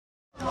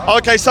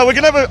Okay, so we're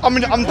gonna have a. I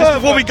mean, just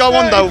before we go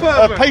on though,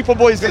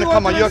 Paperboy is gonna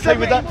come on. You okay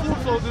with that?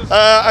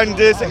 And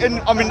there's,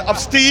 I mean,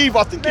 Steve.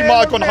 I think he might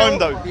have gone home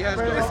though.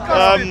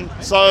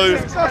 So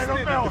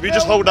if you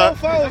just hold that.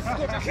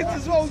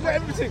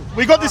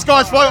 We got this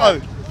guy's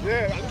photo.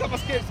 Yeah, look at my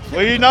skin.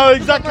 We know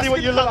exactly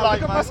what you look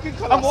like, man.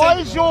 And why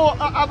is your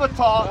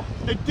avatar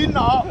the dinner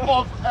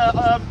of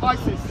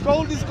ISIS?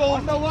 Gold is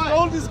gold.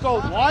 Gold is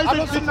gold. Why is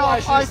it dinner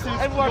of ISIS?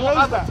 Everyone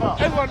knows that.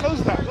 Everyone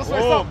knows that. That's why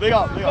it's up. Big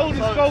up, big up. Gold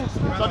is gold.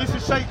 So this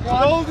is Sheikh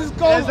One. Gold is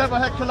gold. There's ever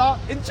Hekala.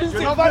 Intrinsic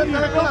You're not value.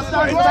 getting Hekala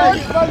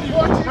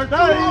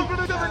today.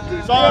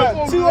 So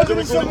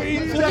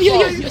 270.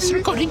 Yes,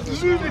 recording.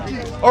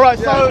 Alright,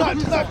 so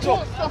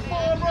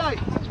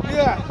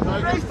Yeah.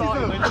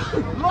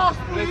 Last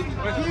week,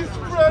 his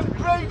friend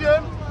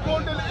Braden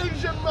called an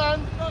Asian man,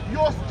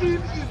 your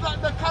skin is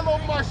like the colour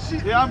of my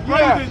shit. yeah, I'm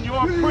Braden, you're a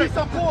Who do you prick.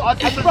 support? I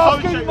just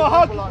Ralph gave him a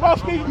hug.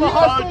 Ralph gave him a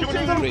hug. do you He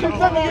want to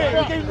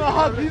gave him a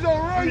hug. He's a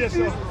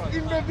racist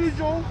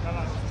individual,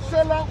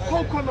 sell out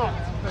coconut.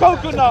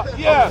 Coconut,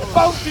 yeah.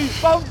 Bounty,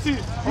 bounty.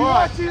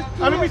 Alright, and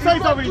let me say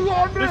something.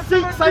 The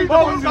Sikhs saved the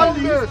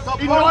Bengalis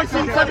in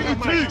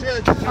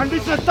 1972, and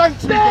this is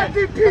thanks to them.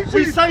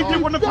 We saved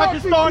it when the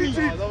Pakistanis,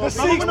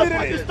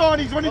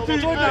 Pakistanis went into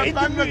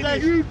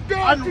Bangladesh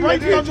and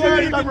raped and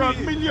murdered over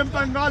 1 million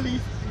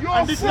Bengalis,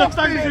 and this is a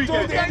thanks to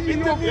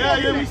them.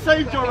 Yeah, we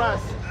saved your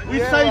ass. We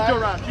saved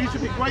your ass. You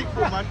should be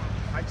grateful, man.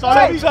 So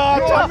alright, so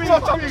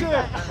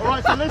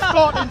let's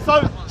start then.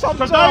 So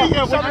today,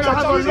 we're going to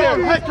have a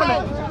little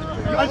heckling.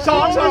 And so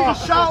I'm going to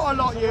shout a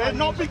lot here,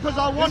 not because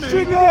I want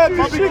to,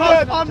 but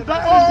because I'm better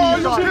than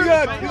these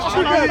guys.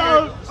 And I know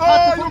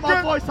how to put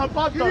my voice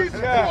above those.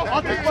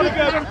 I think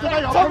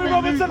today Tommy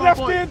Robinson left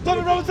in,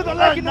 Tommy Robinson not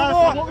like it no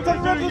more. Tommy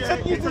Robinson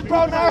used his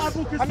brown ass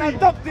and I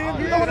dumped him.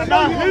 He don't want to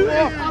know you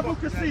no more.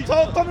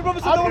 Tommy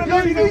Robinson don't want to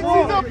know you no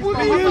more.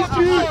 He used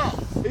you.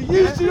 He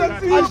used you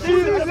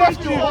and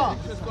left you.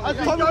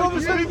 Tommy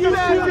Robinson used you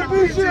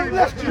and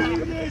left you.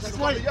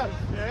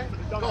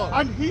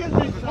 And he has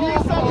been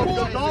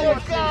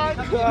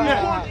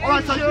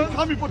Alright, so he's been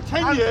coming for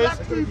 10 years,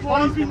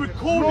 but he's been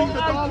recording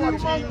the Dawa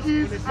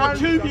team for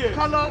 2 years.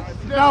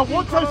 Now,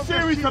 what's so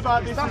serious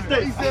about this is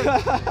this.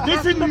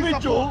 This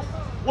individual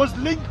was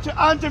linked to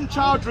Andem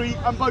Chowdhury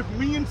and both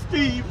me and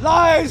Steve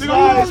lies.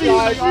 told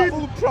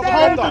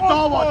the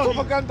Dawa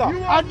team.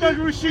 Adnan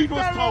Rashid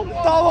was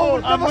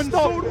told. And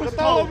Mansour was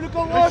told.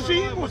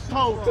 Rashid was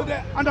told.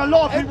 And a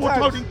lot of people were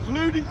told,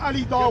 including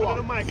Ali Dawa.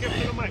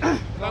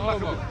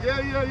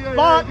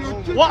 But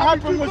what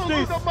happened was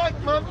this.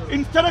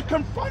 Instead of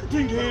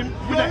confronting him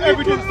with the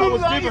evidence that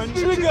was given,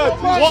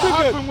 what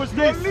happened was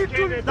this.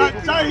 That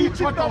they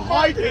tried to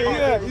hide it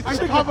and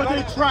cover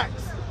their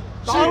tracks.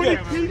 The only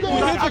people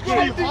that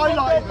actually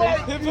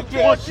highlighted this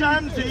was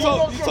Shamsi. You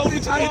told me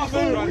to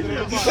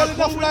interview. You tell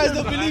enough lies,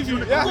 they'll believe you.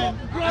 Yeah?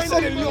 You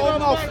said it in your own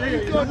mouth.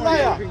 You're a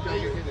liar.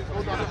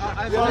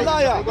 You're a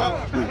liar.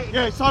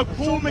 Yeah, so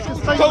Paul make a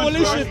statement.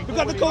 Coalition. We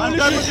got the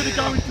coalition. And then we're going to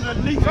go into the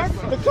leaks.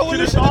 The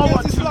coalition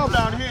against Islam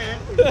down here.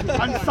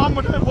 And some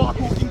of them what I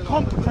call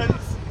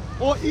incompetence.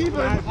 Or even,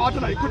 I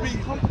don't know, it could be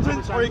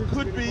incompetence or it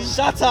could be...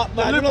 Shut up,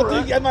 man. You're not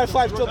doing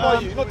MI5 to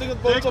about you. You're not doing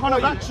they're kind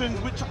of actions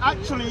which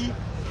actually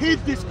hid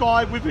this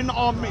guy within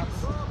our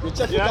midst.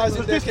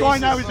 Because this guy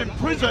now is in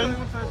prison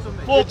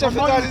for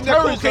promoting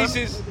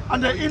terrorism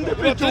and the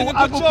individual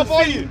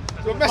advocacy.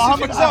 You're messing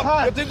things up.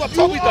 You're doing what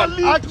Tommy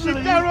done.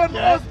 Actually,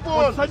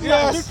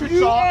 yes,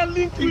 you are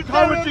linked with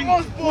encouraging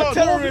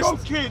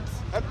terrorist kids.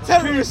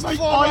 Terrorist,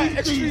 former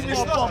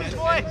extremist. Allahu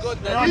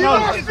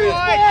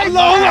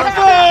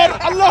Akbar!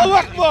 Allahu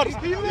Akbar!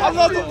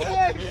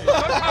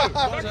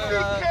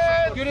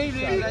 Good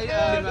evening,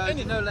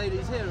 ladies. No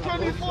ladies here.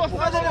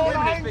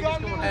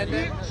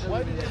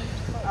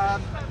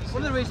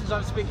 One of the reasons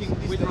I'm speaking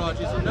with Raj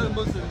is that no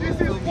Muslim will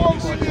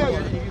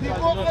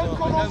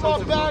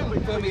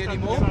film me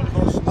anymore. I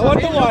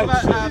wonder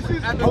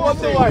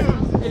why.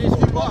 It is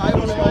why.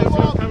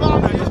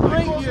 It's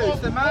great news.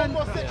 The man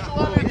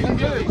can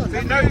do it.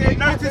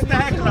 Notice the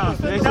heckler.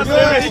 It's a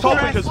serious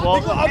topic as well.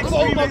 He got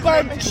alcohol on my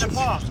band.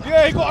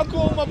 Yeah, he got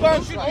alcohol on my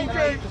band.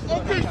 Okay.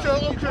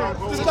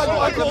 This guy got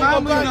alcohol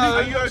on my band.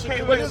 Are you okay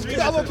with it?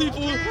 The other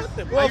people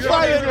were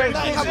fired.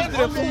 Nothing happened to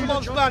them. 4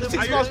 months ban,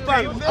 6 months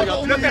ban.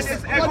 Look at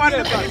this, everyone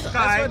look at this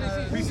guy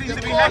who seems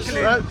to be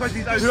heckling because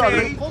he's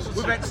okay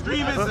with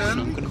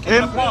extremism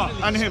Him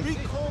and him.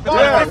 This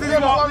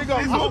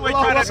is what we're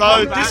trying to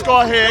So this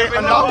guy here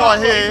and that guy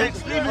here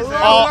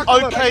are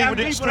okay with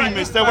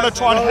extremists. They want to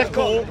try and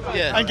heckle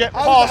and get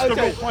past the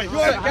real point. You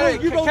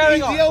don't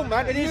need EDL,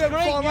 man. It is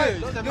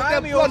great news. The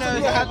man we all know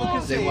as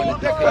advocacy,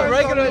 a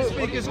regular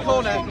speaker's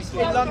corner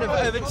in London for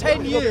over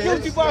 10 years,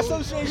 Guilty by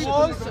association.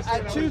 was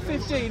at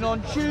 2:15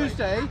 on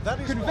Tuesday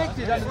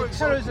convicted under the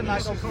Terrorism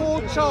Act of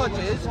 4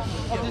 charges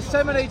of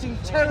disseminating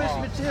terrorist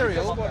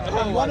material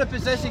and one of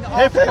possessing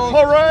Hip hip articles used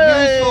for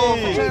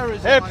hooray!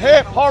 terrorism. Hip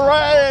hip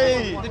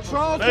hooray! The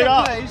trial Big took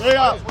up, place. big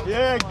up.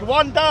 Yeah,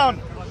 one down.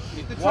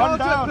 The trial One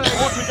down. took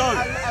place What we go?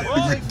 at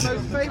Britain's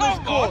most famous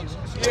court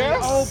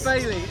in Old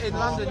Bailey in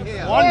London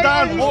here. One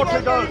down, more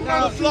to go.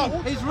 Now,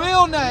 his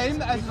real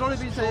name, as has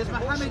already been said, is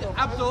Mohammed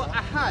Abdul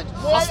Ahad.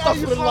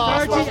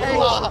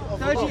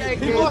 38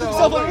 He calls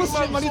himself a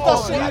Muslim and he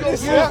does shit like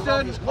this,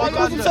 yeah? He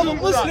calls himself a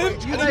Muslim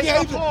and he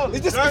behaves.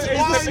 Is this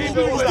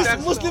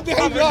Muslim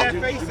behaviour?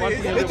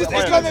 Is this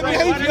Islamic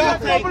behaviour?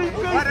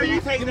 Why don't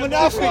you take You're the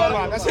Munafiq,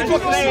 man. That's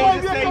hypocrisy.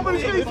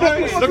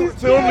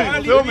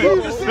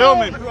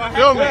 Film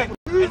him.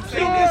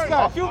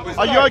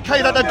 Are you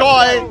okay that the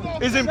guy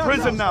is in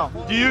prison now?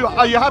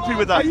 Are you happy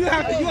with that?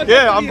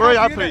 Yeah, I'm very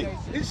happy.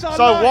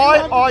 So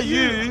why are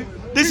you?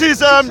 This is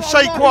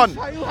Sheikh One.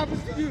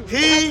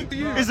 He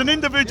is an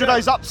individual that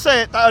is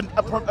upset that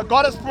a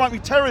guy that's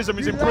promoting terrorism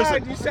is in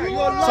prison. So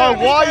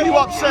why are you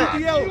upset?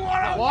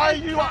 Why are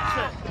you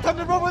upset?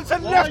 Tommy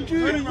Robinson left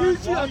you, he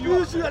used you,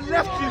 abused you and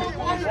left you.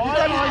 He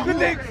done his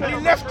bidding and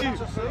he left you.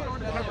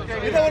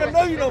 He don't want to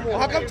know you no more.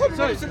 How come Tommy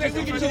Robinson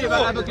didn't give you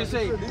about Abu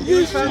Qasim? He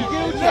was found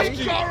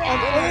guilty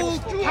on all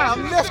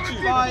counts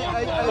by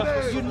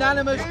a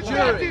unanimous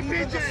jury.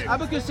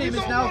 Abu Qasim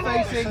is now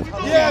facing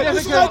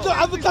this guy got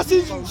Abu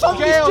Qasim from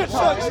the jail strip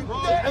time. search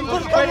and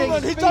put him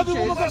on. He told me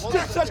we're going to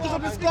strip search because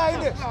of this guy,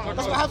 innit?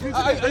 That's what happened to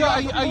me.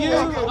 Are you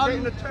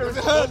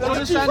do you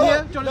understand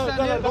here? Do you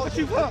understand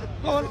here?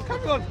 Go on,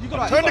 come on. You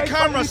got Turn the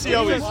camera, see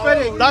how he's.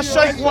 That's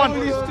Sheikh One.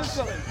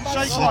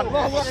 Sheikh One.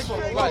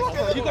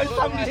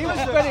 He was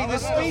spreading the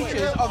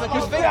speeches of a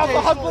convicted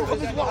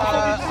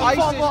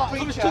ISIS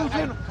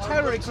preacher,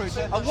 terror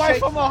recruiter, away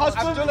from her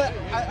husband,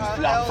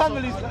 split up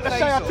families, the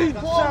Shayateen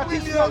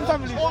split up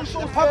families.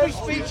 The public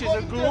speeches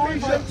of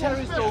glorified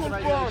terrorist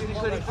organizations,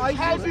 including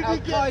ISIS,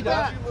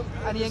 Al-Qaeda,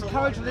 and he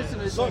encouraged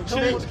listeners to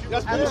commit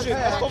That's bullshit.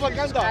 That's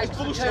propaganda. That's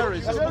bullshit.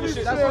 terrorism. That's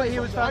bullshit. That's why he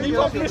was found He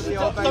guilty in published the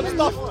Old some Bailey.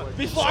 stuff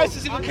before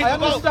ISIS even came I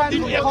about. understand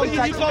from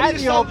contacts at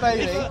the Old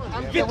Bailey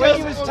that when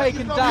he was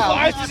taken Before down,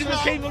 ISIS even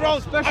came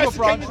around, Special ISIS came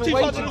branch in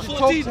were waiting to talk to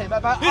 2014. him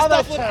about This other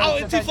stuff was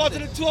out in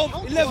terrorist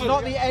 2012, 11.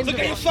 not the end So of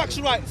get it. your facts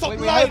right. Stop we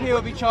hope lying. he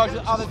will be charged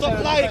with other Stop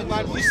terrorist lying, man.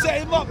 offences. You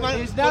set him up, man.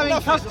 He's now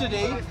in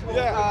custody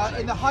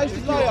in the high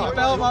security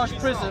Belmarsh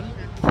prison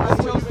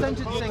until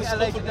sentencing at a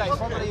later date,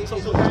 probably in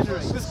January.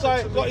 This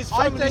guy got his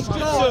I family thank strip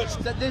God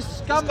searched. that this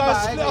This guy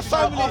scumbag split a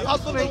family,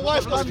 husband and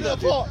wife got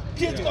split apart.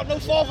 Kids got no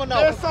father now.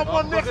 There's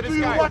someone next to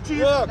you watching.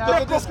 Yeah, look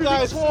at this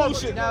guy, it's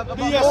bullshit.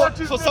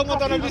 Yes, for someone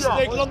done a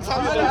mistake long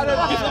time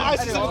ago. Before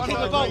ISIS even came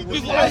about.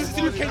 Before ISIS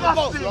even came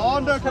about.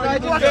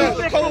 Yeah,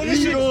 the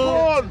coalition.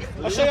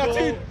 A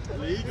Shayateen.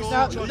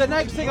 Now, the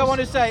next thing I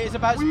want to say is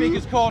about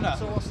Speaker's Corner.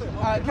 You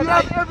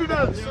have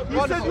evidence.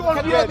 You said you want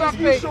to let let me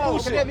me speak? show.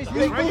 Can you let me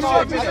speak for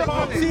 5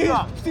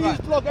 minutes? See his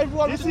blog,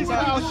 everyone. This is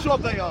how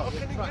shot they are.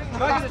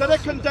 Instead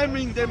of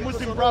condemning their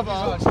Muslim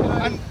brother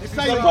and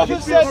saying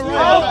Prophet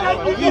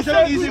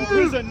said, he's in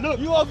prison. Look,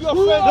 you have your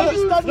friend.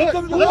 Stand with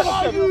them.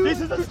 look,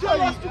 this is the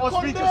stage of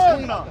Speaker's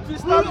Corner.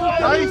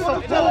 They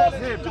support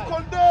him. To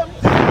condemn.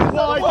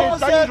 Why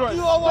they're dangerous.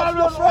 You are one of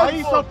your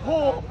They friends.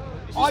 support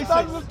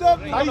stand with them.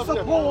 They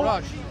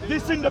support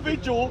this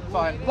individual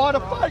Fine. by the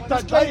fact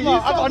that they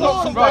are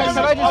not Right, can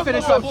I condemning. just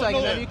finish up saying,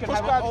 and then you can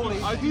have all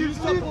these.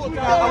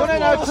 I want to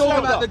now talk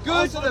about the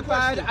good, the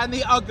bad, and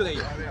the ugly.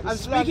 I'm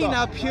speaking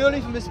now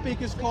purely from the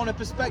Speaker's Corner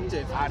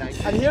perspective.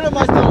 And here are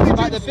my thoughts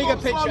about the bigger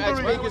picture at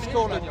Speaker's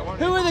Corner.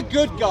 Who are the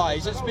good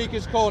guys at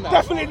Speaker's Corner?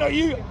 Definitely not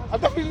you. I'm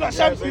definitely not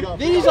Shamsi.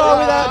 These are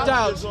without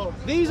doubt.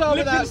 These are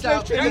without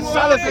doubt the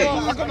Salafi.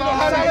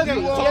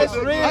 Yes,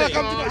 really.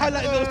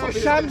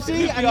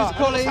 Shamsi and his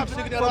colleagues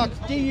from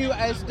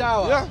DUS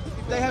Dawah.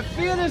 They have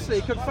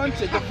fearlessly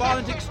confronted the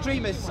violent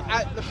extremists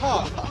at the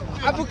park.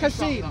 Abu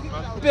Qasim,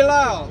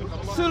 Bilal,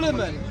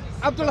 Suleiman,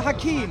 Abdul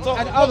Hakim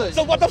and others.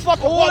 So what the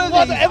fuck? All of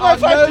what these the are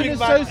MI5 known doing,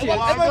 man?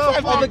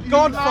 associates of the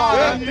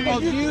godfather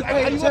of UK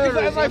And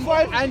terrorism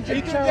MI5? and Are you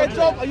doing their terrorism.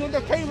 job? Are you on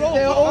the payroll?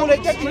 They are all Are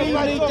you getting extremely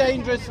their job?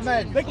 dangerous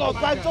men. They got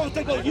bad jobs,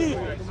 they got you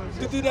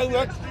to do their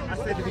work.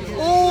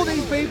 All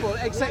these people,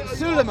 except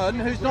Suleiman,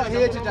 who's not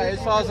here today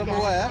as far as I'm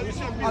aware,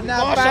 are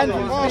now banned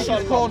from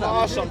Speaker's Corner.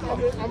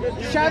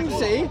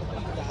 Shamsi,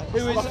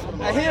 who is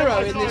a hero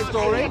in this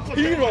story,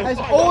 has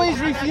always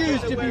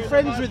refused to be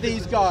friends with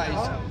these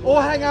guys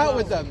or hang out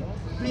with them.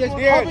 He has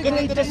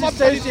publicly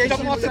disassociated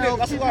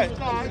himself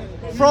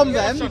from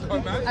them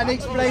and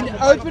explained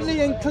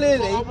openly and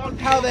clearly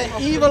how their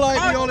evil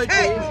ideology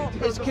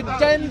is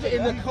condemned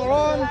in the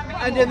Quran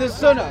and in the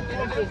Sunnah.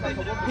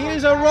 He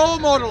is a role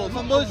model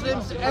for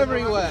Muslims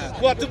everywhere.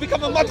 What, to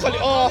become a Madkhali?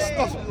 Oh,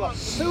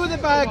 stuff. Who are the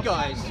bad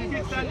guys?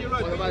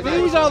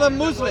 These are the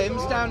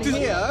Muslims down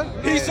here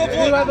who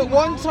have at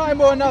one time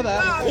or another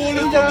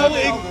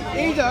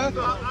either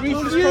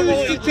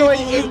refused to join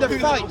in the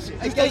fight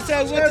against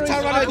terrorist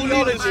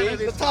ideology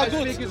at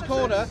Speaker's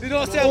Corner,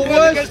 or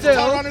worse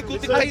still,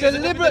 have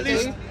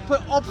deliberately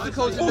put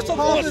obstacles in the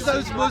path of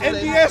those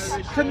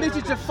Muslims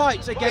committed to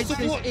fight against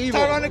this evil.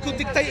 Tyrannical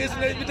dictators in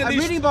the Middle I'm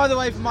East. reading, by the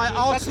way, from my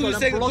article on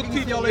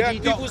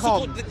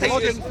bloggingtheology.com,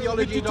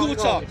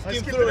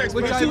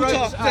 which I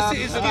wrote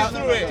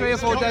 3 or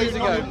 4 days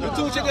ago.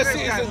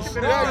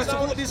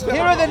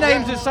 Here are the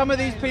names of some of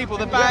these people,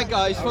 the bad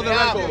guys, for the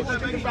record.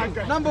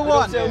 Number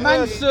 1,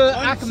 Mansour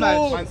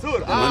Ahmad.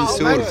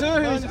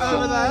 Mansour, who's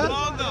over there.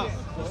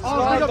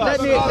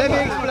 Let me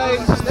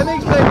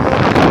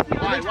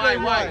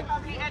explain why.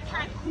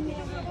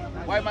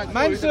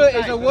 Mansour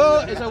is a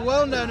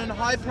well-known and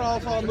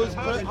high-profile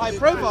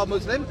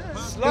Muslim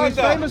who is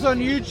famous on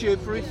YouTube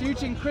for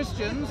refuting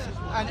Christians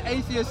and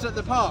atheists at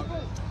the park.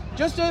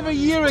 Just over a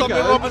year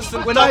ago,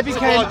 when I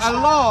became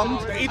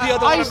alarmed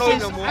at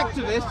ISIS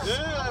activists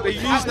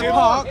at the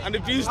park, I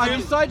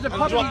decided to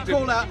publicly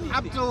call out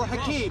Abdul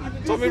Hakim.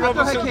 Abdul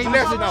Hakim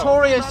is a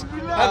notorious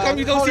How come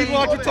you don't see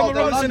more of Tommy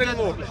Robinson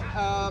anymore?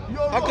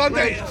 How come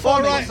they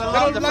far right? They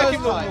don't like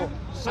him no more.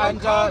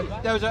 And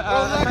there was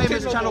a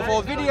famous Channel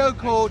 4 video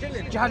called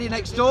Jihadi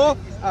Next Door.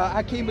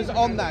 Hakim was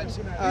on that,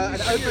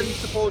 an open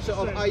supporter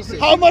of ISIS.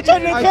 How much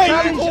are they I paying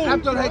challenged you?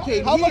 Abdul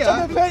Hakim How much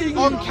are they paying here you?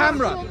 on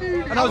camera,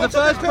 and I was the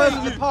first person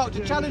in the park to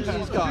challenge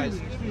these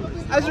guys.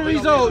 As a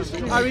result,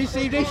 I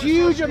received a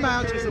huge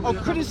amount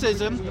of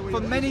criticism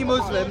from many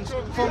Muslims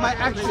for my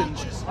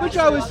actions, which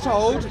I was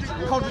told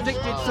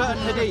contradicted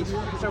certain hadith,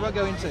 which I won't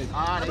go into.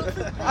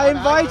 I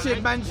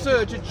invited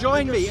Mansour to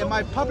join me in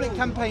my public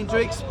campaign to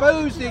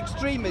expose the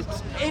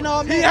extremists in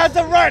our midst. He has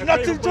the right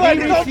not to join.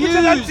 He's not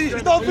vigilante.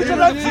 He's not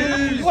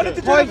vigilante. He wanted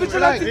to join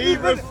vigilante. He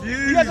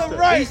has the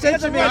right. He said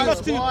to me, he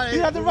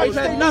had the right. it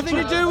had nothing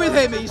to do with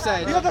him, he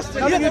said. He had the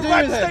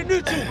right to stay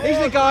neutral. He's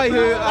the guy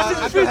who... That's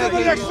his freedom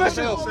of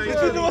expression. He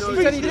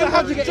said he didn't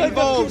have to get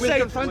involved with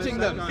confronting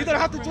them. He don't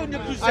have to join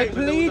your crusade. I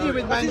pleaded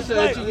with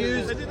Mansour to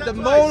use the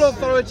moral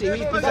authority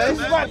he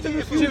possessed to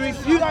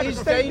refute these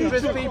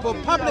dangerous people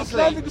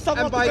publicly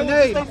and by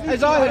name,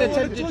 as I had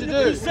attempted to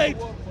do,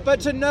 but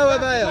to no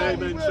avail.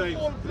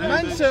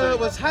 Mansour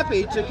was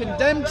happy to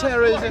condemn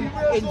terrorism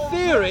in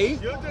theory,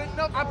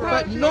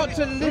 but not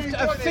to lift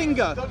a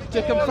finger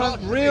to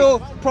confront real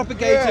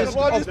propagators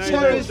of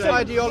terrorist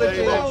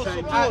ideology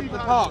at the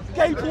park.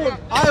 I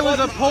was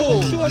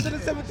appalled.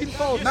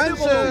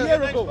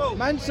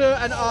 Mansour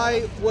and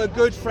I were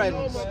good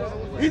friends.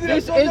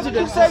 This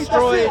incident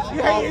destroyed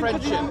our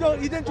friendship.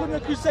 He didn't join the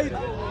crusade.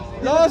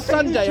 Last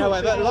Sunday,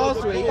 however,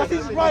 last week,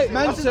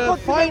 Mansour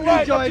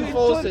finally joined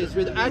forces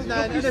with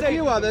Adnan and a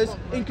few others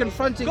in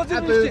confronting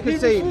Abu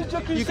Qasim.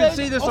 You can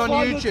see this on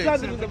YouTube.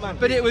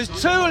 But it was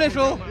too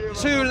little,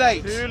 too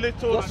late. Too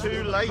little,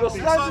 too late.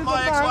 Like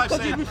my ex-wife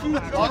said.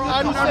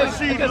 Adnan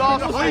Rashid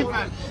last week,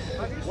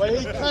 when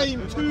he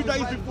came 2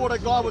 days before the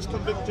guy was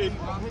convicted.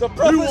 The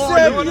Prophet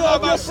said, you are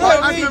your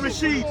son. Adnan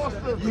Rashid,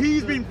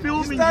 he's been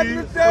filming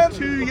you for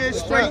 2 years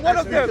straight. One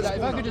of them.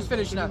 If I could just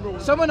finish now.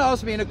 Someone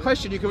asked me in a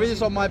question, you can read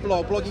this on my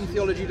blog,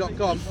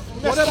 bloggingtheology.com,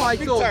 what are my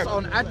thoughts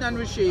on Adnan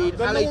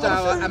Rashid, Ali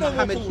Dawah and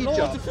Mohammed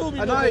Hijab?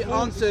 And I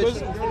answered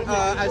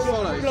as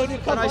follows,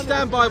 and I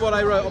stand by what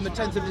I wrote on the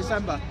 10th of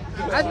December.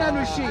 Adnan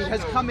Rashid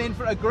has come in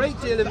for a great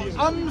deal of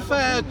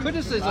unfair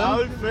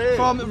criticism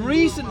from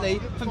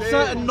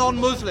certain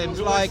non-Muslims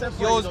like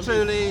yours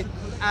truly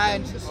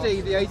and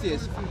Steve the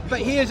atheist.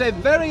 But he is a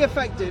very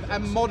effective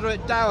and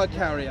moderate dawah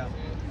carrier.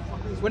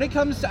 When it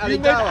comes to Ali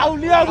Dawah,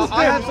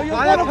 I have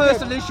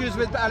personal issues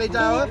with Ali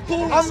Dawah,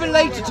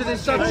 unrelated to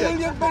this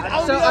subject,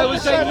 so I will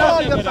say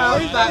nothing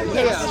about that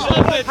here.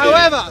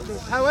 However,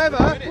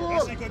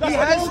 he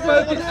has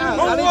spoken out.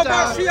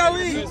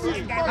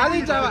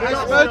 Ali Dawah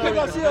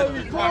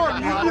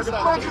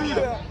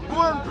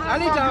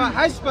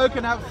has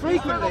spoken out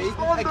frequently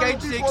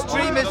against the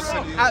extremists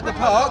at the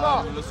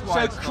park,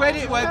 so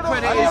credit where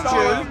credit is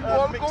due.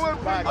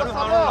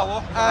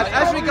 And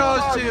as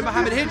regards to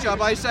Mohammed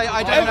Hijab, I say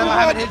I don't know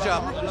Mohammed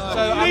Hijab, so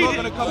I'm not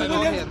going to comment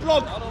on him.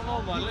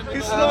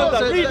 So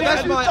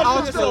that's my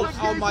article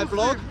on my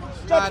blog,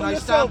 and I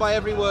stand by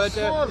every word.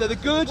 They're the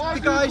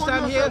guys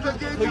down here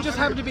who just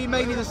happen to be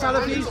mainly the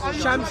Salafis,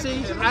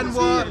 Shamsi,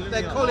 Anwar,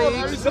 their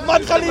colleagues, the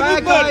bad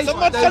guys,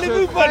 those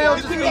who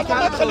failed to speak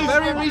out until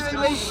very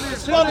recently,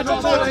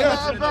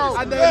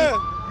 and then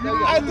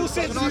I do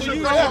sense to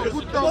you. Don't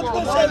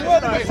say a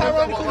word about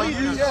tyrannical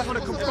leaders. Want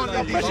to confront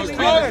the precious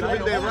people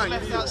in their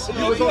ranks.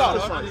 He was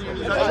ostracized.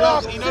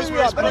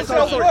 But it's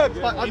not word.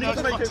 I need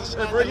to make it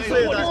really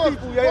clear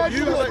that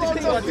you were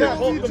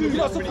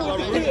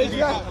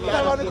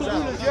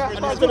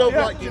instead of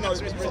like, you know,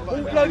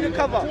 blow your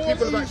cover.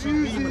 people have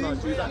actually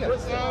demonised you.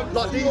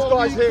 Like these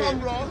guys here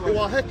who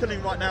are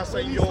heckling right now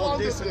saying you're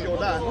this and you're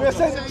that. We're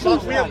saying the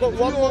truth. We have got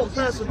one more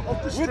person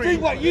off the street. We're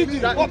doing what you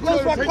do. What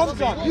goes back comes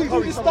back. You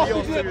do this stuff,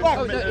 you do it back.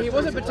 Oh, no, he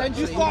wasn't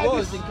potentially, he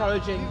was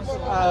encouraging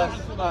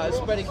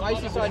spreading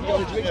ISIS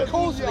ideology, which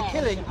calls for the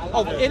killing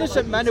of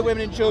innocent men and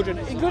women and children,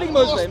 including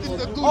Muslims,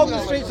 on the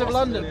streets of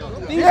London.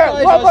 These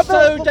guys are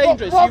so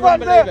dangerous, you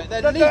wouldn't believe it.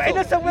 They're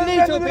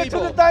lethal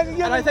people.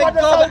 And I thank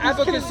God that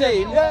Abu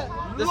Qasim,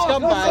 the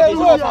scumbag is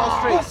off our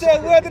streets,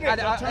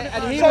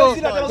 and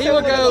he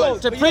will go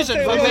to prison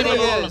for many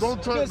years.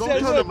 Don't turn it,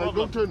 mate.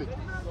 Don't turn it.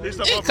 He's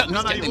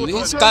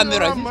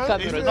camera.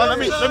 No, let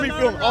me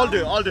film. I'll do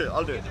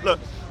it. Look,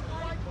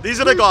 these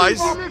are the guys.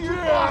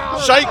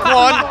 Sheikh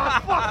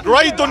 1,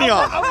 Great Dunya.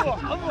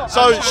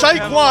 So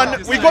Sheikh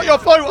 1, we got your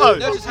photo.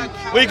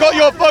 We got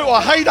your photo.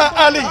 Haider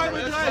Ali.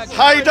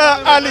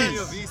 Haider Ali.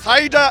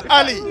 Haider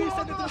Ali.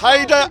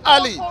 Haider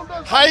Ali.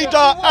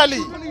 Haider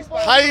Ali.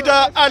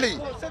 Haider Ali.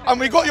 And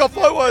we got your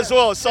photo as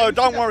well, so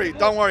don't worry.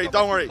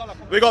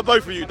 We got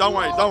both of you, don't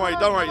worry.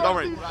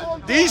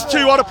 These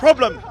two are the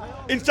problem.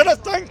 Instead of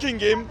thanking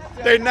him,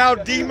 they're now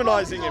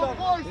demonizing him.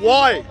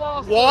 Why?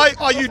 Why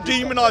are you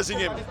demonizing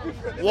him?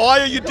 Why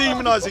are you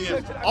demonizing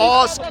him?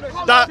 Ask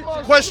that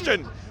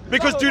question.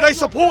 Because do they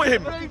support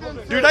him?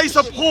 Do they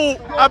support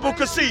Abu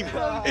Qasim?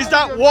 Is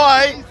that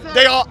why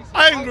they are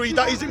angry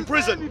that he's in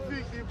prison?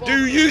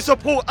 Do you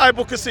support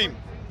Abu Qasim?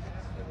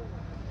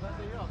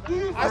 Do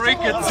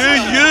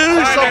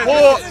you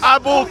support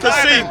Abu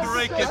Qasim?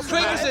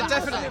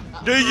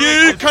 Do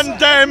you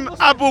condemn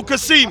Abu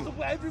Qasim?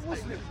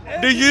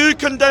 Do you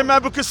condemn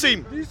Abu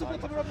Qasim?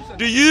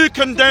 Do you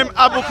condemn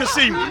Abu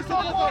Qasim?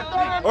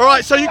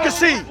 Alright, so you can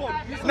see.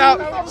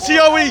 Now,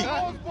 COE,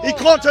 he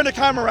can't turn the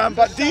camera around,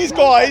 but these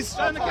guys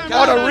are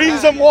the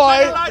reason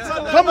why.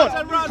 Come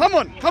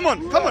on.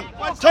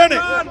 Turn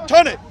it.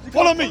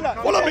 Follow me.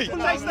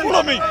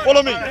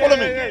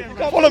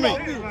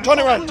 Turn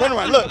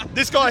around. Look,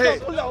 this guy here,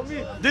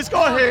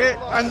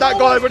 and that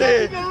guy over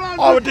there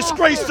are a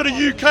disgrace to the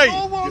UK.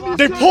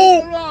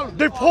 Deport.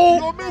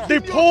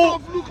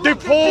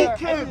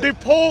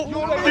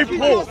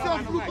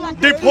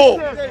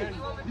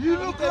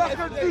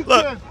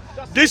 Look,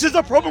 this is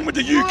the problem with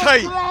the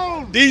UK.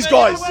 These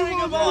guys.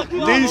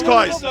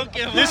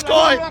 This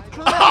guy.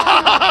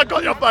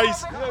 Got your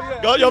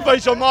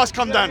face. Your mask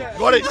come down.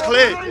 Got it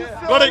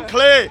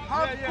clear.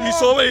 You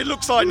saw what it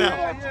looks like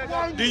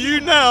now. Do you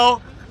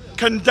now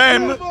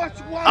condemn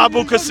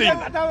Abu Qasim?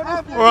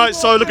 All right.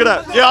 So look at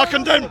that. Yeah, I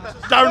condemn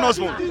Darren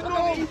Osborne.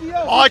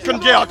 I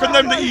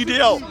condemn the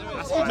EDL.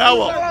 Now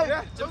what?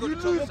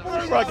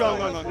 Right, go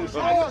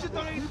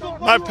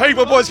on. My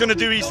paper boy's gonna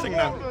do his thing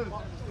now.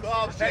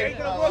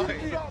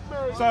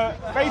 So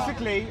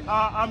basically,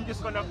 I'm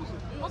just going to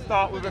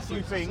start with a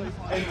few things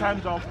in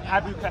terms of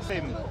Abu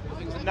Qasim.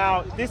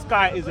 Now, this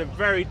guy is a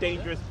very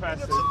dangerous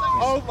person.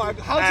 Oh my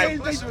God, how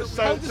dangerous?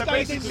 So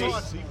basically,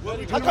 for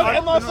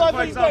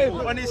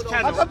example, on his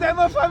channel,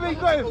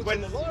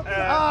 when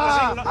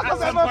at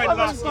some point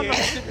last year,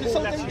 he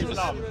left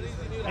Islam.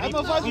 And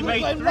he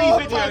made 3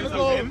 videos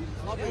of him.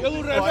 The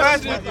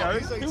first video,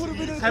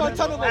 and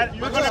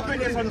we're going to put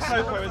this on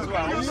Soko as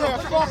well,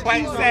 but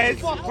it says,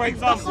 for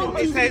example,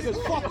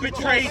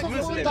 betrayed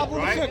Muslim,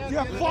 right? And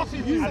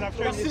I've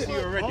shown this to you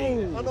already.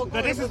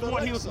 Now this is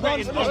what he was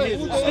putting on his,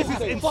 this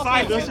is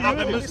inciting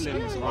other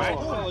Muslims, right?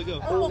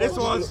 This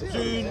was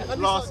June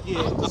last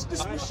year.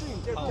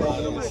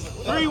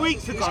 3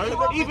 weeks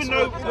ago, even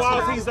though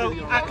while he's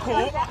at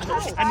court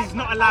and he's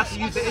not allowed to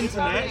use the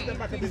internet,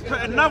 he's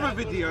put another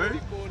video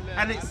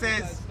and it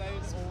says,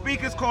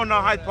 Speaker's Corner,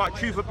 Hyde Park,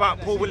 truth about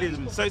Paul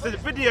Williams. So it's a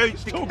video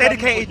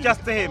dedicated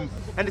just to him.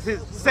 And it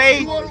says,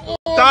 say,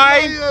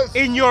 die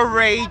in your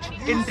rage.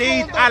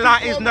 Indeed, Allah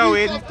is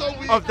knowing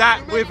of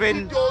that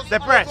within the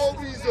breast.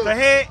 So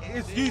here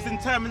is using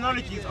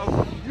terminologies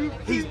of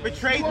he's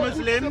betrayed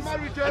Muslims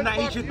and that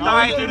he should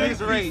die in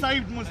his rage.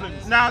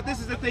 Now, this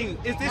is the thing.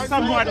 Is this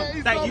someone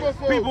that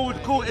people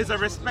would call is a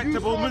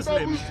respectable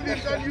Muslim?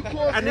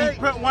 And he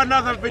put one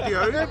other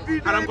video,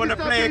 and I'm going to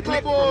play a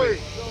clip from it.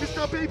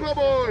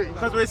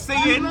 Because we're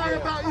seeing,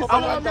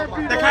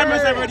 the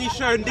camera's already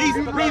shown, these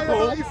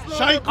people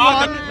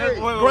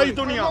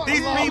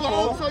these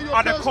people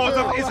are the cause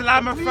of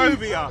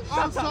Islamophobia.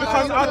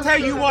 Because I'll tell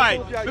you why.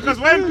 Because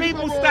when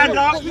people stand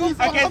up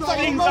against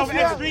things of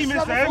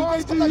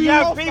extremism, you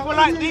have people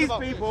like these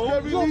people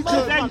who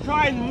then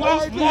try and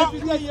mock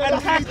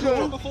and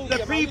tackle the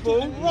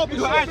people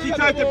who actually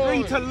try to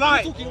bring to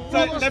light.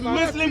 So the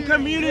Muslim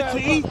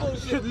community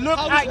should look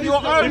at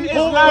your own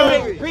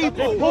Islamic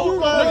people.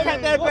 Look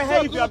at their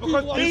behaviour,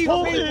 because these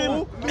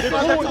people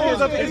are the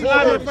cause of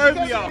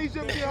Islamophobia.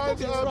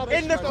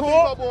 In the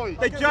court,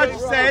 the judge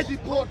said,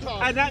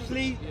 and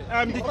actually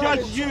the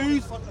judge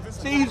used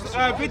Steve's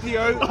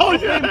video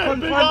of him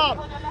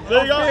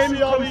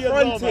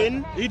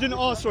confronting. He didn't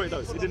ask for it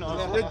though.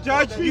 The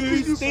judge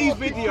used Steve's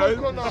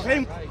video of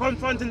him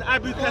confronting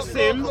Abu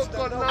Qasim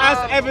as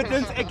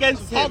evidence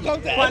against him.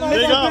 But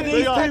listen to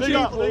these two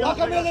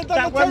people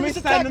that when we're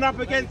standing up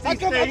against these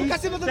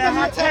things, they're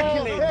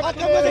heckling.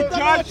 The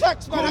judge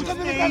called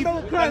Steve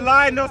a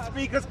lion of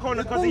Speaker's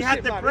Corner because he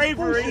had the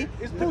bravery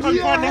to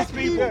confront these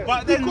people.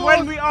 But then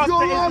when we ask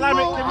the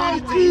Islamic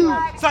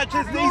community, such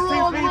as these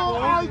two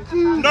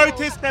people, no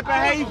Notice the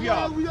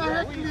behaviour.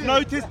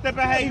 Notice the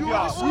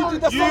behaviour.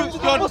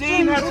 Your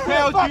dean has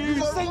failed you.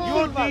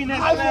 Your dean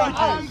has failed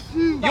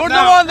you. You're the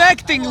one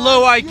acting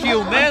low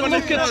IQ, man.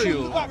 Look at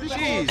you.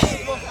 Jeez.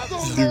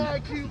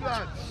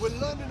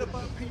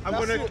 I'm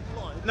gonna.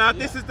 Now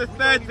this is the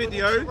third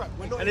video,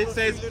 and it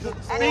says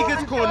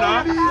Speaker's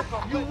Corner,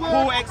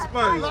 Paul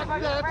exposed.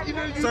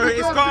 So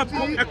it's got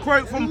a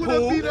quote from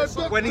Paul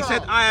when he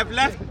said, "I have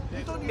left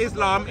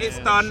Islam, it's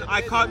done,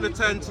 I can't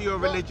return to your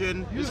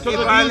religion. It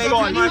violated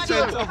my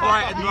sense of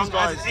right and wrong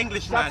as an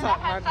Englishman."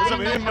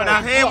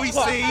 Now here we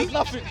see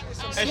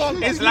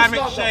an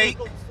Islamic sheikh,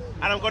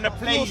 and I'm going to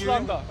play you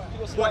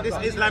what this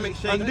Islamic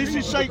sheikh. And this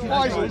is Sheikh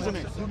Faisal, isn't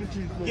it?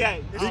 Yeah.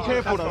 Be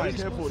careful though, be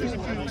careful.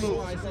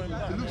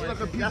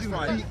 That's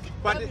right.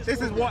 But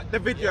this is what the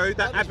video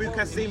that Abu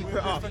Qasim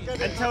put up.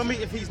 And tell me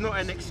if he's not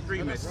an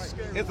extremist.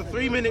 It's a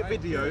 3-minute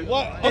video.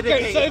 What?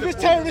 Okay, so if it's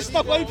terrorist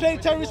stuff, why are you playing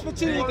terrorist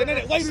material then,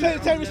 innit? Why are you playing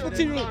terrorist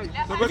material?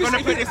 So we're going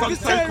to put this on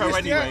Soko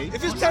anyway.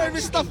 If it's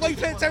terrorist stuff, why are you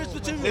playing terrorist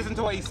material? Listen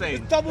to what he's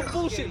saying. Double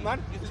bullshit,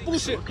 man. It's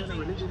bullshit.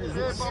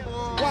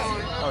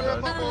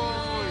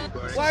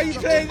 Why are you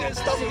playing that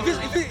stuff?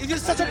 If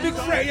it's such a big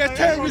threat, yeah,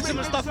 terrorism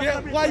and stuff, yeah,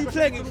 why are you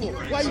playing it for?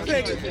 Why are you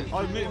playing it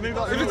for?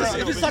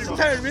 If it's such a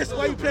terrorist,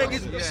 why are you playing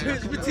his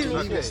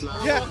material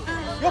for? Yeah,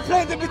 you're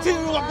playing the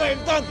material I'm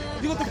getting done.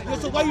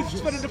 So why are you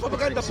spreading the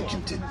propaganda for?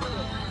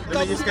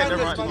 Let me just get the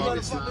right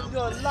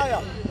You're a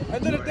liar.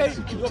 At the end of the day,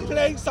 you're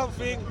playing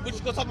something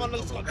which got someone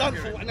else got done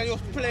for, and then you're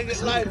playing it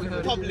live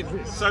in public.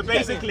 So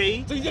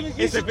basically,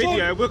 it's a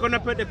video. We're going to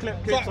put the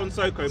clips on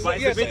Soko,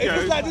 but it's a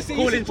video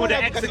calling for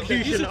the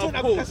execution of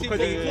Paul because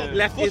he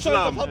left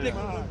Islam.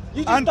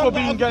 And for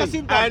being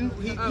gay. And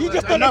you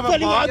just don't tell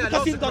you what Abu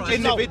Qasim done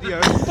in the video,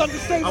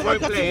 I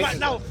won't play it.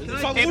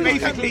 It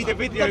basically, the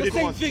video is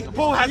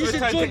Paul has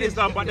returned to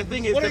Islam, but the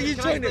thing is, Can I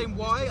explain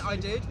why I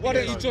did? Why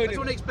don't you join it? I just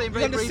want to explain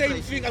very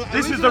briefly.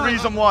 This is the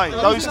reason why,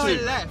 those The two.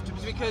 reason I left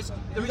was because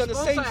the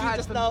response I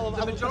had from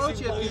the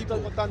majority of people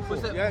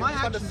was that my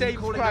actions in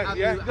calling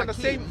Abu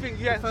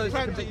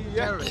Qasim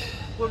terrorist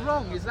were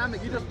wrong,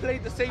 Islamic. You just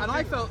played the same. And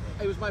I felt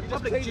it was my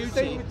public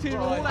duty to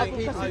call out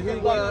people who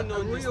were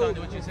a real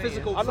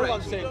physical threat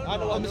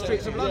on the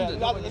streets of London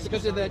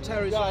because of their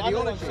terrorist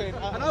ideology.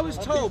 And I was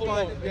told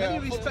by many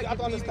respected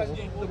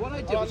people that what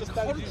I did was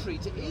contrary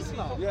to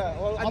Islam.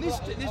 And this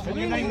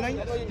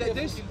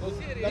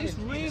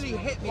really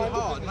hit me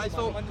hard. And I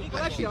thought,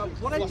 well, actually,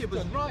 what I did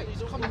was right.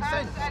 It's common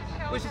sense.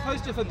 We're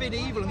supposed to forbid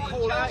evil and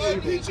call out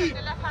evil.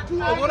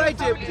 But what I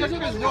did, because it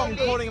was wrong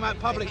calling them out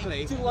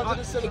publicly,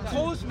 it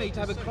caused me to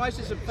have a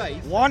crisis of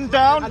faith. One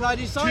down, and I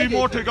decided 2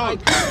 more to go.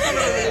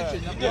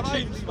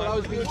 What I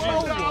was being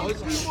told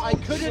was I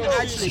couldn't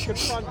actually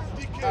confront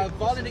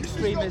violent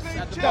extremists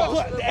at the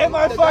bar. The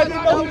MI5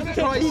 know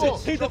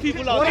who the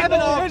people are. What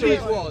happened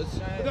afterwards was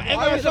I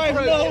was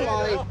approached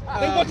by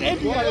they watch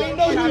everyone. They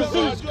know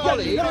who's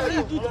colleague,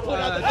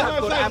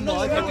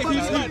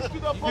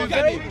 who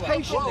very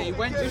patiently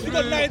went through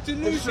the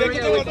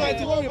Sharia,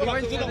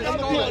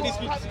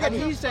 and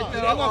he said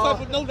there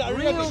are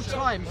real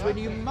times when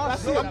you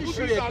must under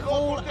Sharia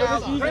call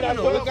out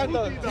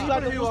criminals, people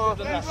who are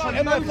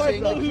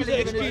promoting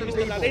the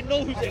killing of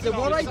innocent people. So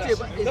what I did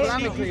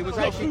Islamically was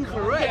actually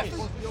correct.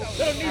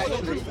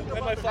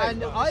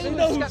 And I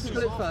was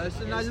skeptical at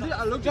first, and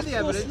I looked at the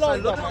evidence, I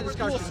looked at the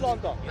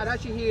discussion, and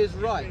actually he is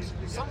right.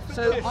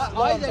 So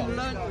I then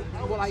learned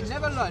what I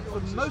never learned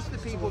from most of the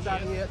people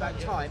down here at that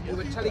time who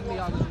were telling me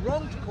I was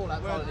wrong to call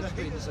out violent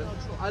extremism.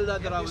 I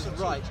learned that I was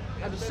right.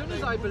 And as soon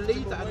as I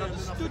believed that and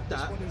understood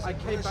that, I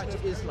came back to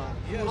Islam.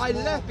 I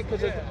left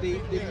because of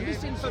the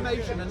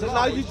misinformation and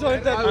lies.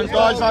 And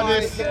guys like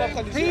this.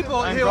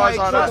 People who I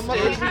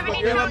trusted,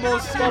 who were more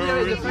senior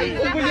in the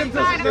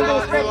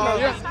faith.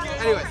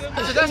 Anyway,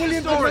 so that's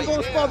the story.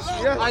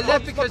 I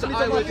left because I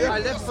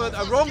left for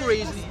a wrong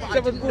reason. I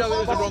didn't know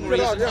it was a wrong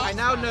reason. I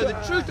now know the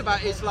truth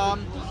about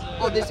Islam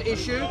on this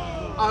issue.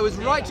 I was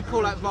right to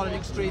call out violent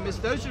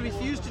extremists. Those who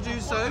refused to do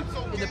so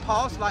in the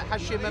past, like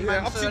Hashim and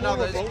Mansour and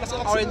others,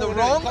 are in the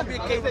wrong,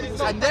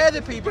 and they're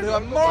the people who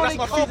are morally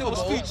culpable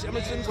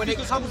when it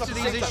comes to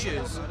these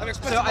issues.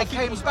 So I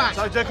came back.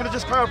 So can I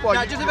just clarify?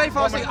 Now, just a very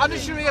fast thing. Under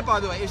Sharia, by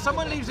the way, if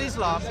someone leaves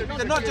Islam,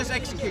 they're not just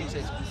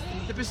executed.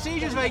 The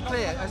procedure is very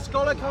clear. A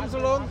scholar comes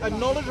along, a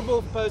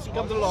knowledgeable person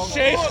comes along,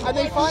 and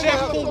they find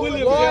out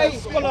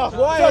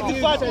why have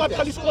you said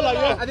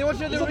that? And they want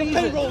to know the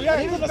reason.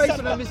 And it was based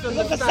on a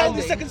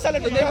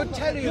misunderstanding. And they would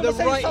tell you the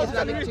right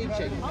Islamic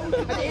teaching. And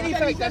in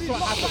effect, that's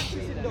what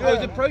happened. I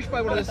was approached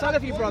by one of the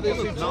Salafi brothers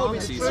who told me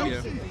the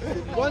truth.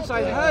 Once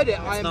I heard it,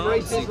 I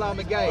embraced Islam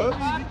again.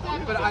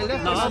 But I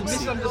left with some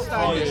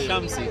misunderstanding.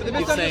 The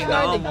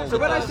misunderstanding. So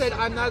when I said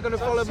I'm now going to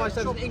follow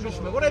myself as an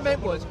Englishman, what I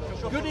meant was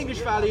good English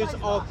values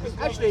of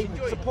actually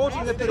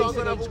supporting the police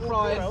against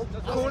crime,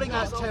 calling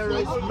out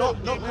terrorists, not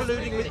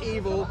colluding with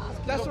evil.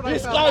 That's what I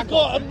felt.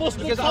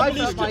 Because I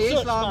felt my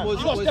Islam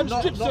was not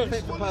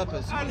fit for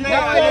purpose.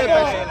 Now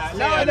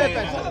I know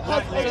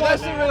better. So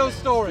that's the real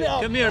story.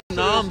 Come here.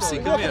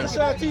 Namsi, come here.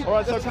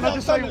 Alright, so can I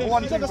just say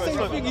one thing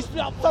first? You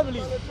split up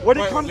families. When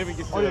it comes... Let me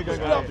just Oh, yeah, go.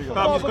 but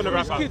I'm just going to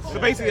wrap up. So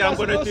basically, I'm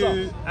going to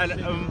do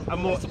a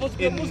more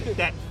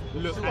in-depth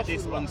look at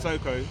this on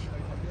Soko.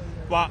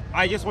 But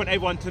I just want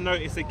everyone to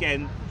notice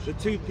again the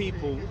two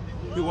people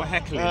who were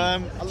heckling.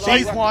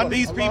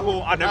 These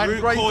people are the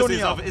root causes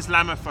Dunya of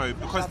Islamophobia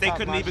because they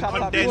couldn't even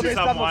condemn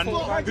someone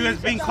who has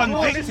been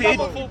convicted.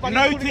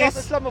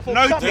 Notice,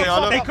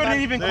 they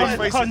couldn't even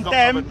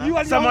condemn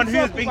someone who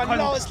has been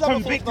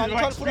convicted of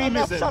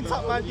extremism.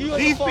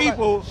 These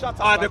people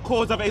are the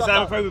cause of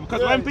Islamophobia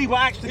because when people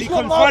actually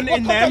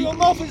confronting them,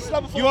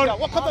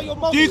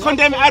 do you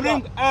condemn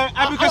Abu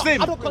Qasim?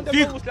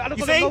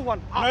 You see?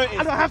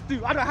 I don't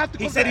have to.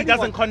 He said he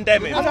doesn't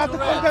condemn him. I don't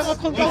have to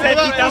condemn. He said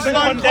he doesn't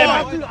condemn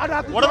him.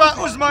 What about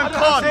Usman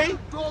Khan?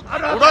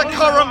 What about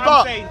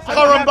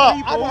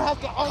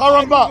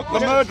Karamba, the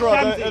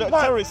murderer, the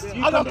terrorist? I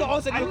don't have to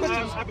answer your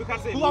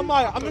questions. Who am I?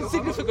 I'm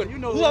insignificant.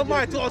 Who am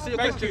I to answer your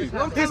questions?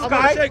 This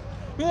guy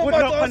would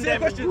not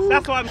condemn him.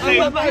 That's what I'm saying.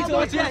 Who am I to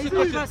answer your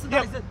questions?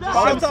 But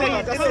I'm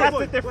saying that's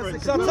the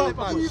difference. Shut up,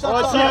 man. Alright,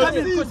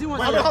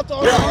 I don't have to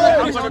answer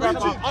your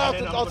questions. I have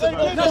to answer no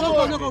questions.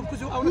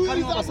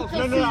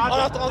 I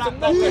have to answer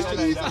no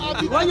questions.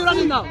 Why are you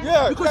running now?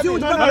 Yeah. Because you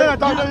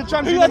don't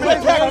champion. We're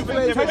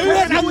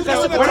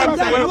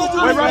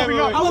wrapping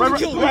up. I want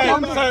to kill you.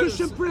 I'm a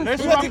Christian prince.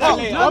 Let's wrap up.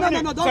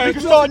 No, So we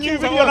can start a new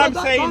video. What I'm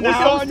saying We'll now.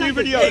 start a new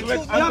video.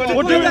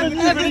 We're doing a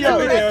new video.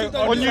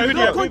 On new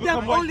video.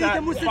 condemn only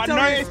the Muslim But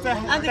notice the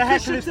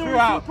hecklers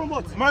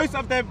throughout. Most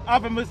of the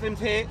other Muslims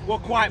here were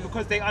quiet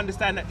because they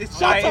understand that this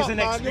guy is an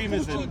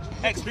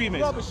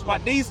extremist.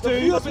 But these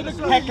two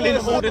heckling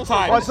all the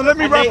time. Right, so let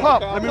me wrap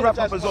up. Let me wrap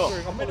up as well.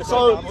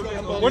 So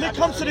when it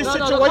comes to this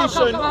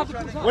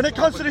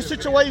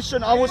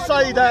situation, I will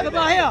say that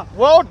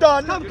well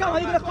done.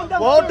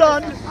 Well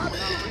done.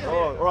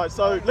 All right,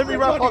 so let me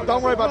wrap up.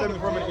 Don't worry about them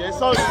for a minute. Yeah.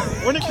 So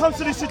when it comes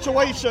to this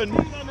situation,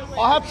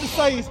 I have to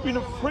say it's been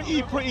a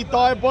pretty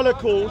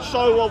diabolical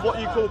show of what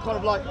you call kind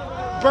of like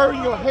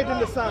burying your head in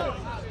the sand.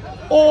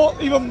 Or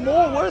even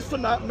more worse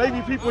than that,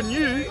 maybe people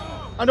knew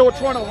and they were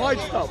trying to hide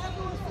stuff.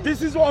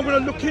 This is what I'm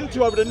going to look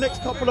into over the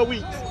next couple of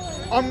weeks.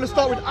 I'm going to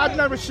start with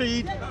Adnan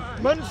Rashid,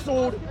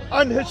 Mansour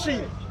and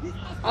Hashim.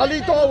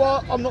 Ali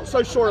Dawa, I'm not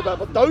so sure about,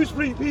 but those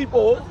three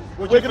people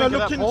we're going to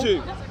look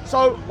into.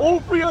 So all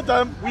three of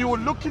them we will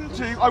look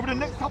into over the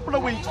next couple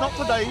of weeks, not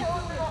today.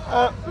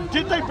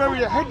 Did they bury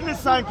their head in the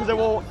sand because they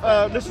were,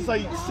 let's just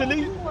say,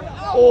 silly,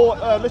 or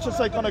let's just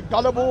say kind of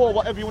gullible, or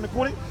whatever you want to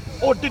call it?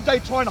 Or did they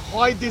try and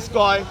hide this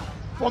guy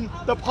from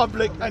the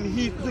public and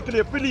his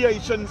particular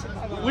affiliations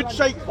with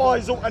Sheikh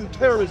Faisal and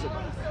terrorism?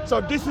 So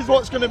this is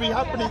what's going to be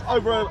happening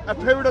over a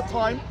period of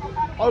time,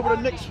 over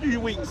the next few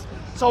weeks.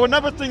 So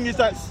another thing is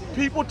that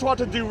people try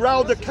to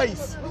derail the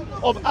case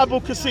of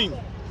Abu Qasim.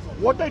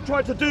 What they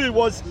tried to do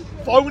was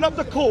phone up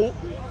the court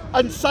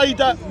and say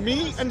that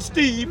me and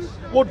Steve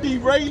were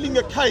derailing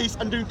a case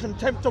and doing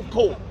contempt of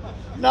court.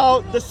 Now,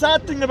 the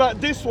sad thing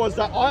about this was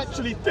that I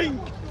actually think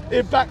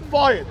it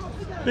backfired,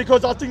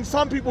 because I think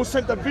some people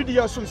sent the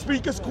videos from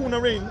Speaker's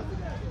Corner in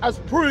as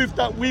proof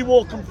that we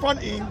were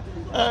confronting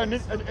an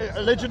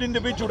alleged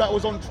individual that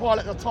was on trial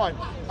at the time,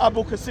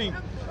 Abu Qasim.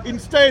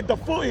 Instead, the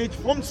footage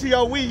from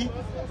COE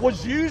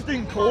was used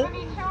in court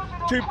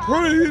to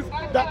prove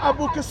that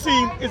Abu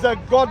Qasim is a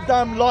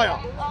goddamn liar.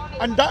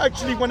 And that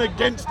actually went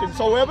against him.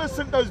 So whoever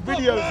sent those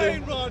videos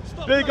in,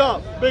 big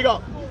up, big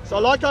up. So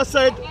like I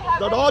said,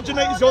 the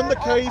Arginate is on the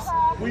case.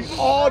 We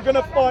are going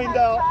to find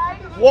out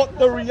what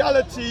the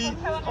reality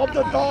of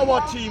the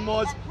Dawa team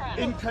was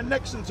in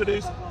connection to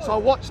this. So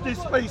watch this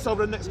space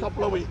over the next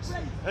couple of weeks.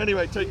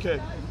 Anyway, take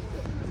care.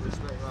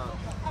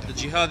 The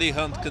jihadi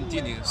hunt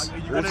continues.